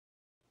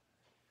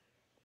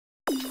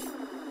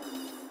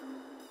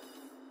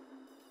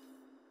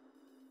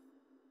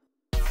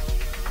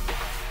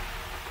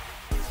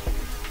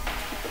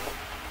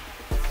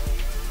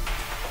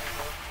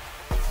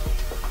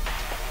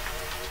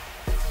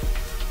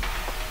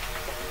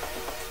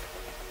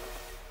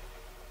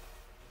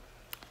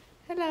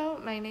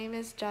Hello, my name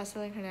is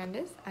Jocelyn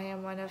Hernandez. I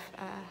am one of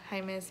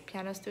Jaime's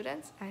piano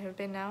students. I have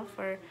been now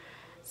for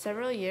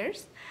several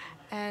years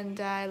and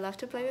I love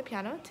to play the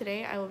piano.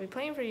 Today I will be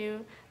playing for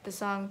you the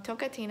song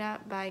Toccatina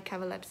by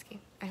Kavalevsky.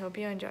 I hope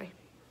you enjoy.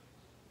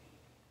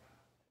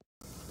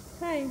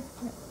 Hi,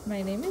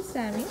 my name is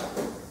Sammy.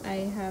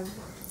 I have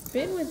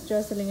been with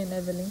Jocelyn and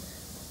Evelyn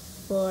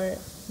for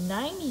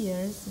 9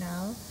 years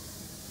now,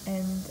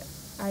 and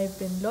I've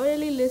been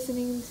loyally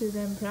listening to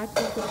them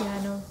practice the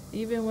piano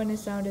even when it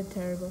sounded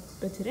terrible.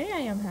 But today I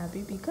am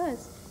happy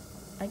because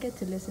I get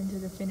to listen to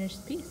the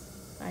finished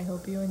piece. I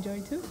hope you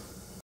enjoy too.